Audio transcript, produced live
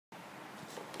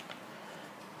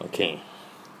Okay,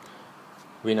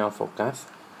 we now focus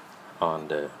on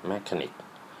the mechanic,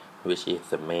 which is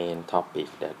the main topic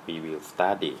that we will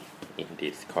study in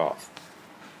this course.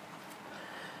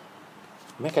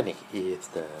 Mechanic is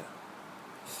the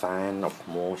science of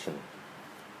motion.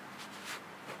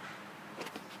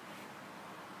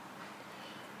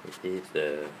 It is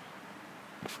the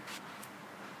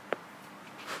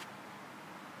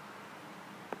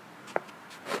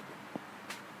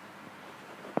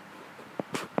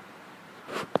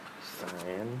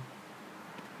science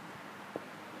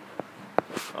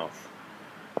of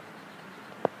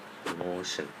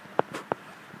motion.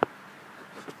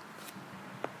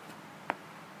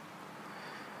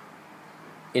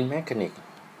 In mechanics,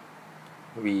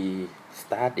 we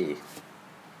study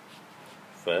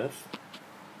first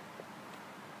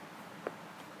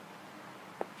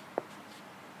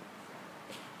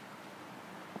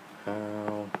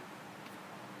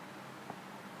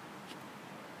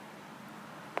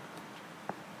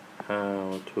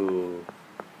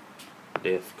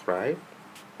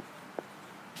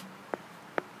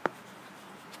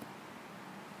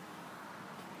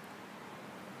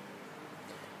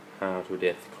how to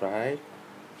describe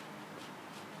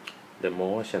the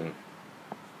motion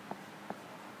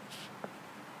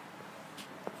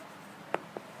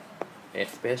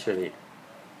especially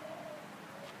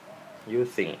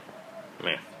using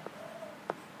math.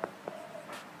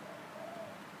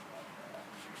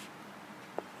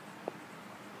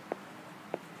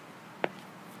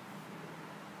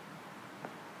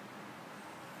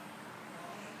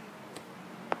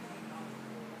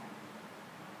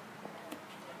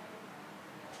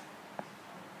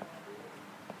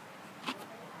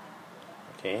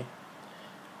 Okay,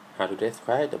 how to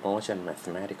describe the motion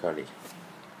mathematically.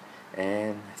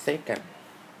 And second,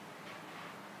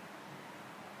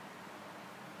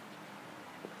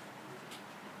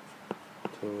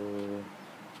 to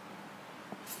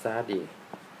study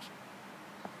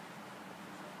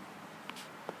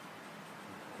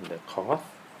the cause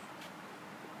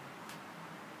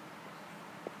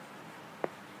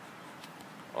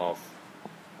of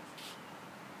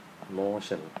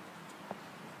motion.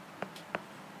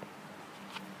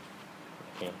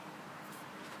 Okay.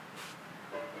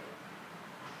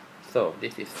 So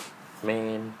this is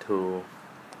main two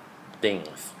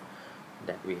things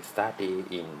that we study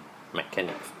in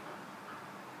mechanics.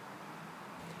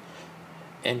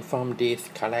 And from this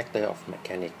character of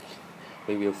mechanics,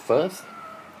 we will first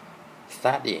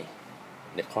study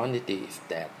the quantities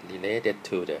that related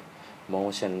to the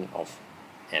motion of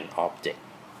an object.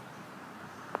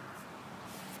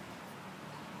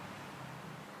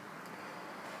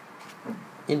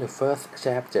 In the first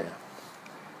chapter,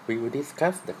 we will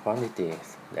discuss the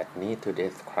quantities that need to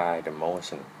describe the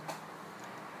motion.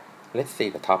 Let's see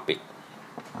the topic.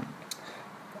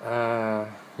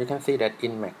 You can see that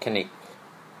in mechanics,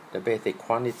 the basic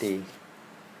quantity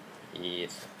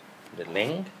is the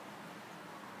length.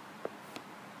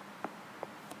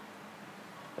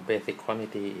 The basic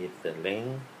quantity is the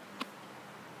length,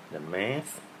 the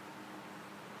mass,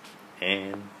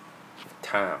 and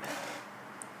time.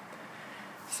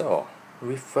 So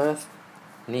we first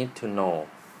need to know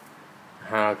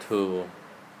how to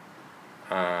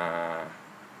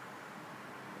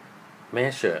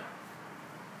measure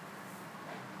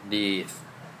these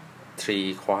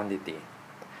three quantities.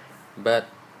 But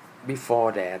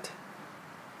before that,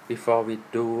 before we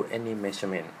do any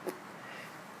measurement,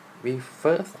 we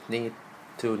first need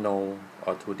to know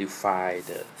or to define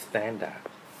the standard.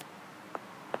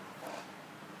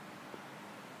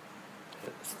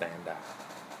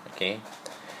 Okay.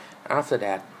 After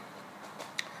that,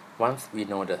 once we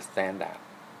know the standard,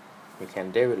 we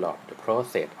can develop the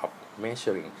process of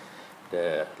measuring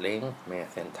the length,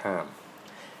 mass, and time.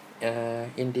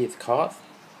 In this course,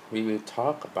 we will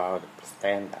talk about the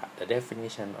standard, the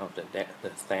definition of the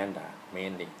standard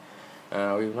mainly. We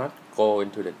will not go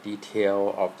into the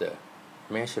detail of the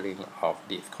measuring of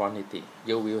this quantity.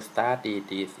 You will study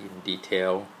this in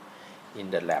detail in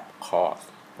the lab course.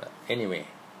 But anyway,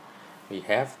 we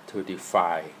have to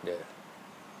define the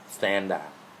standard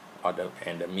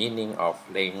and the meaning of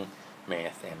length,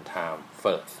 mass, and time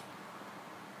first.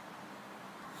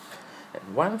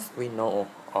 And once we know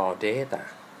all data,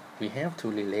 we have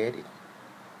to relate it.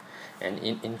 And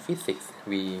in physics,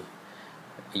 we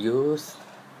use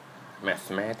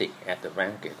mathematics as the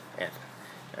bracket, as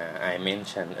I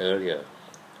mentioned earlier.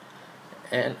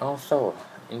 And also,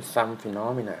 in some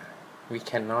phenomena, we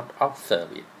cannot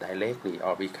observe it directly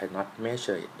or we cannot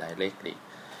measure it directly.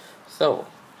 So,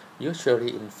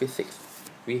 usually in physics,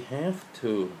 we have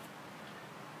to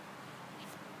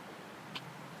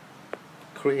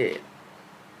create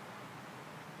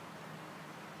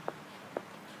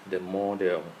the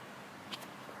model,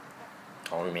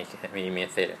 or we may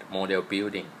say that model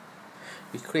building.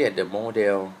 We create the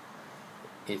model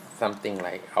is something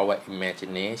like our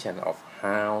imagination of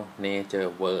how nature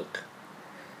works,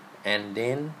 and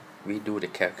then we do the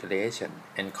calculation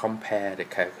and compare the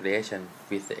calculation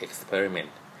with the experiment.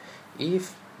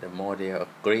 If the model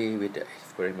agree with the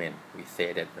experiment, we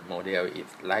say that the model is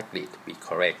likely to be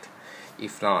correct.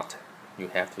 If not, you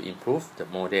have to improve the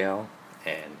model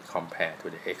and compare to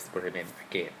the experiment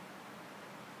again.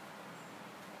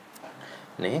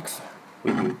 Next,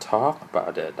 we will talk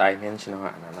about the dimensional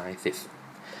analysis.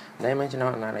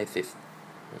 Dimensional analysis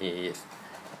is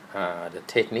the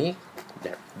technique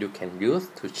that you can use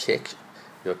to check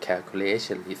your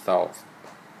calculation results.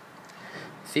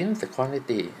 Since the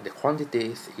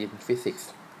quantities in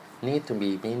physics need to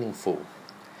be meaningful,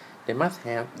 they must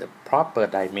have the proper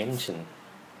dimension.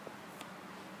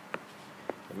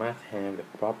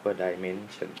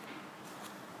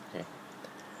 Okay.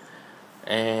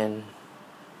 And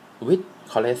with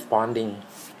corresponding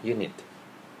unit.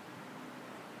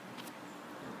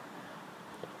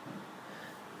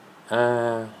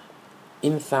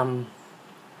 In some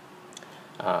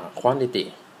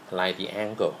quantity, like the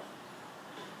angle,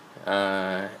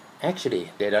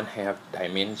 actually they don't have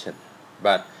dimension,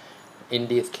 but in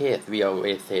this case we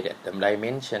always say that the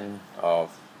dimension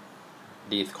of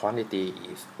this quantity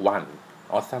is 1,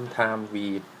 or sometimes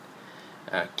we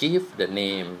give the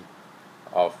name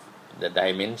of the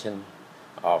dimension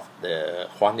of the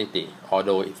quantity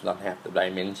although it not have the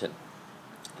dimension,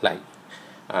 like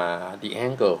the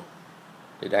angle,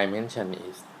 the dimension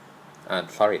is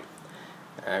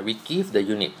we give the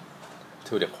unit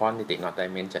to the quantity, not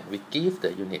dimension. We give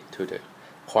the unit to the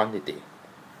quantity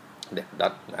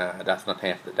that does not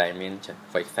have the dimension.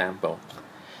 For example,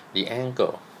 the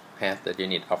angle has the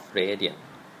unit of radian,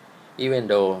 even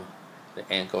though the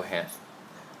angle has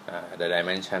the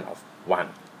dimension of 1.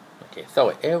 Okay,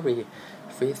 so every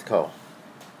physical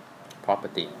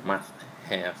property must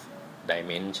have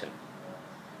dimension.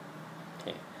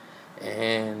 Okay,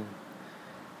 and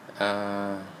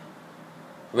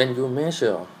when you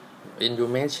measure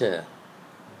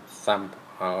some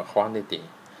quantity,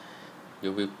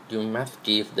 you must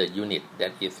give the unit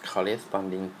that is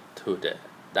corresponding to the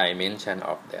dimension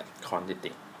of that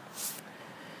quantity.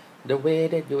 The way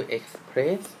that you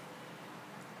express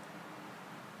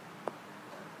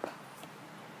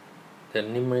the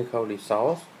numerical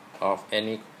results of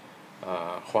any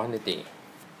quantity,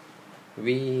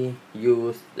 we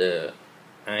use the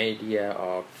idea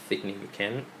of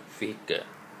significant figure.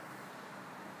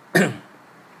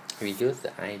 We use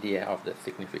the idea of the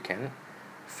significant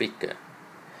figure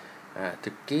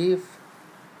to give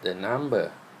the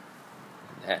number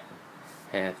that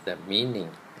has the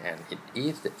meaning, and it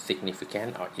is the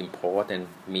significant or important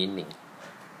meaning.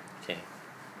 Okay.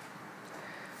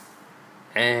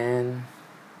 And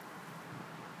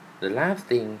the last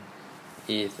thing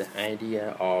is the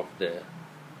idea of the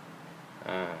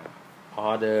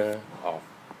order of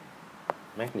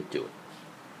magnitude.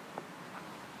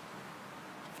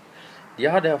 The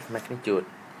order of magnitude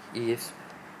is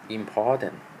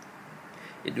important.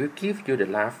 It will give you the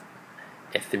rough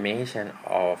estimation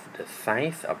of the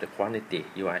size of the quantity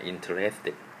you are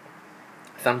interested.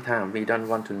 Sometimes we don't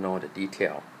want to know the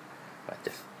detail, but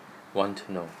just want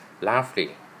to know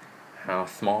roughly how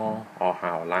small or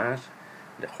how large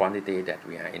the quantity that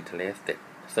we are interested.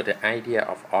 So the idea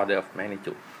of order of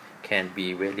magnitude can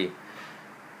be very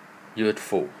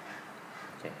useful.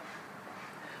 Okay.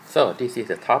 So this is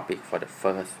the topic for the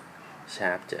first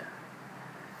chapter.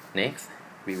 Next,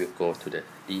 we will go to the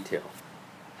detail.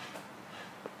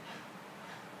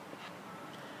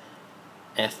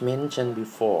 As mentioned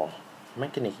before,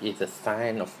 mechanics is a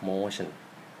science of motion.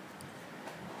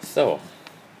 So,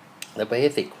 the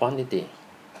basic quantity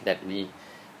that we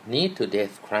need to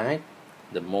describe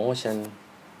the motion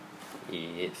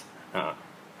is R,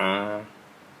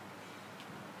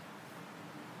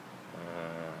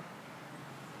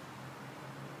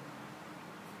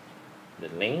 the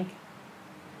length,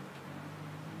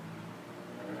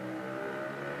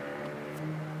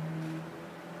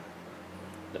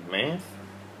 the mass,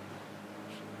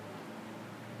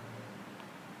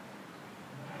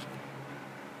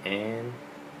 and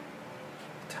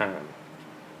time.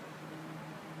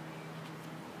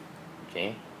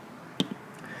 Okay.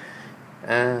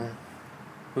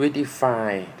 We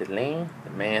define the length, the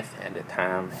mass, and the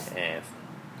time as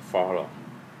follows.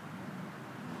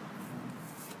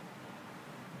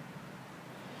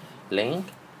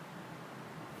 Length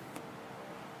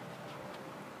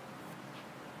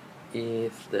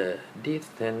is the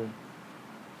distance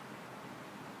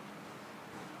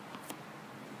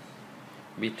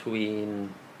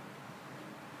between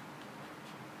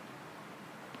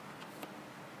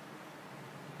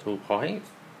two points.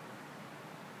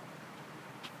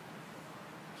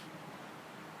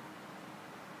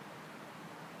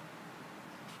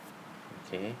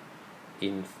 Okay,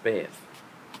 in space.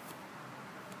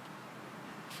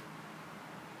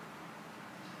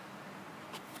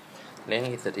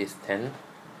 Length is the distance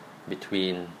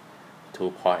between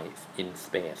two points in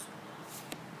space.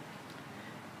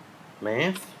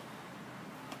 Mass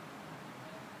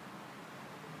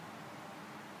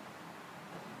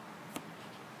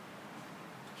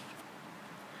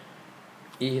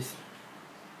is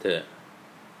the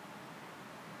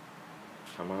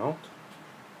amount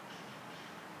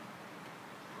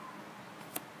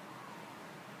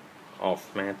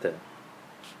of matter.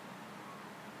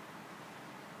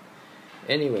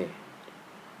 Anyway,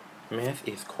 math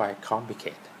is quite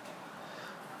complicated.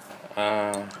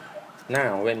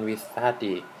 Now when we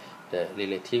study the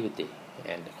relativity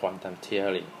and the quantum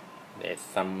theory, there's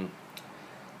some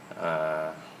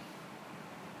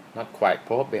not quite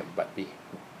problem, but we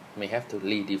may have to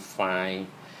redefine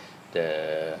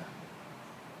the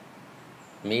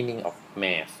meaning of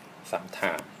mass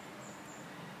sometime.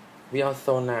 We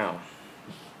also now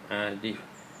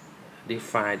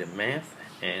define the mass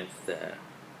as the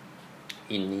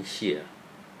inertia.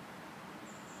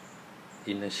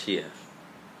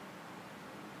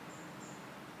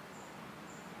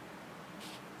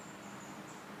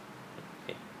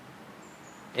 Okay.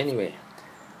 Anyway,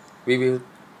 we will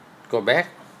go back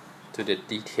to the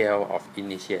detail of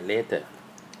inertia later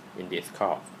in this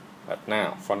course, but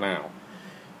for now,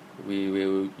 we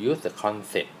will use the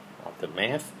concept of the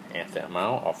mass as the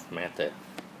amount of matter,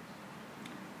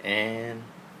 and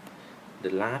the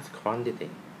last quantity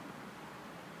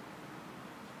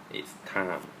is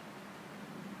time.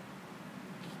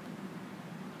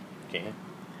 Okay,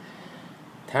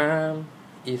 time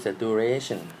is a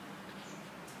duration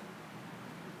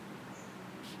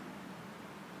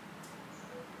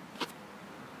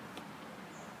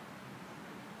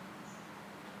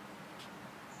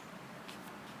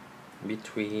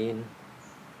between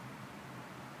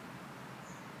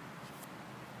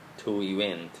two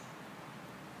events.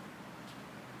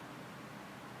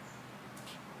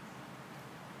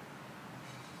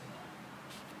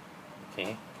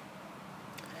 Okay,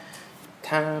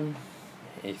 time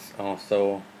is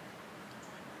also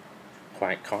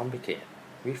quite complicated.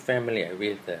 We're familiar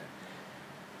with the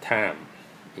time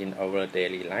in our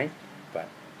daily life, but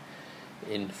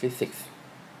in physics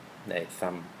there is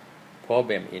some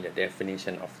problem in the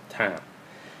definition of time.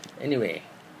 Anyway,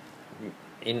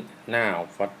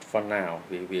 for now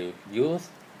we will use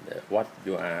what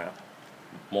you are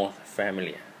most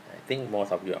familiar. I think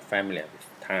most of you are familiar with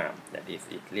time, that is,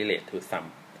 it relates to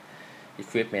some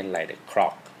equipment like the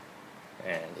clock,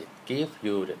 and it gives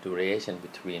you the duration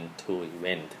between two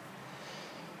events.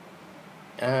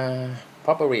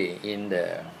 Probably in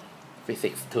the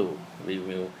physics 2 we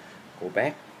will go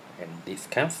back and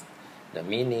discuss the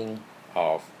meaning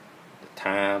of the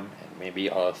time, and maybe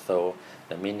also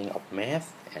the meaning of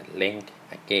mass and length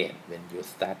again when you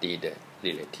study the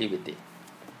relativity.